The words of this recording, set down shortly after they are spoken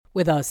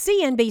With a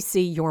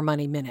CNBC Your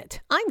Money Minute,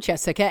 I'm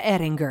Jessica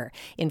Ettinger.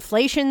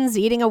 Inflation's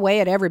eating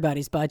away at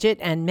everybody's budget,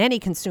 and many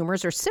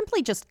consumers are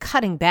simply just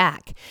cutting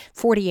back.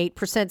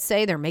 48%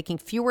 say they're making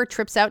fewer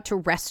trips out to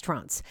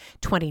restaurants.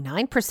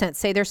 29%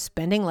 say they're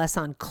spending less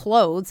on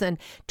clothes, and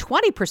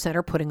 20%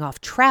 are putting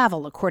off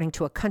travel, according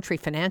to a country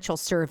financial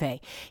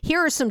survey. Here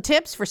are some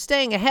tips for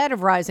staying ahead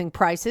of rising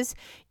prices.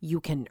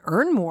 You can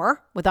earn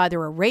more with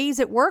either a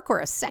raise at work or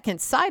a second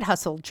side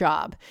hustle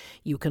job.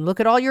 You can look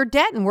at all your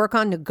debt and work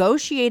on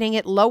negotiating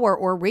it lower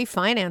or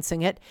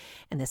refinancing it.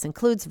 And this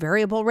includes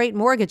variable rate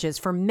mortgages.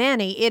 For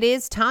many, it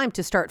is time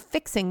to start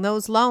fixing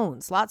those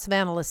loans. Lots of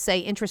analysts say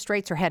interest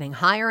rates are heading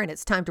higher and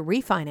it's time to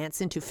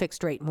refinance into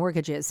fixed rate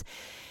mortgages.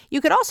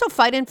 You could also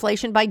fight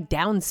inflation by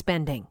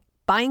downspending,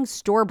 buying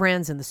store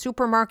brands in the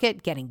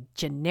supermarket, getting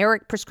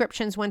generic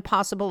prescriptions when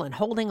possible, and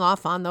holding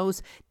off on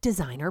those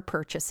designer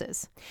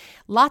purchases.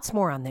 Lots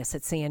more on this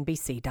at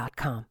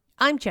CNBC.com.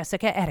 I'm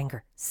Jessica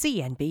Ettinger,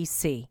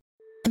 CNBC.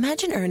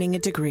 Imagine earning a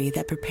degree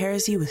that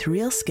prepares you with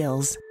real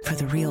skills for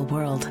the real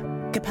world.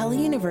 Capella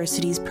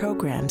University's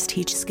programs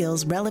teach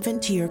skills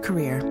relevant to your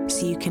career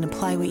so you can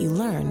apply what you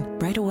learn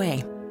right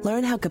away.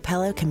 Learn how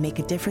Capella can make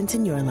a difference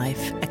in your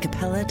life at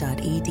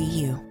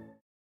capella.edu.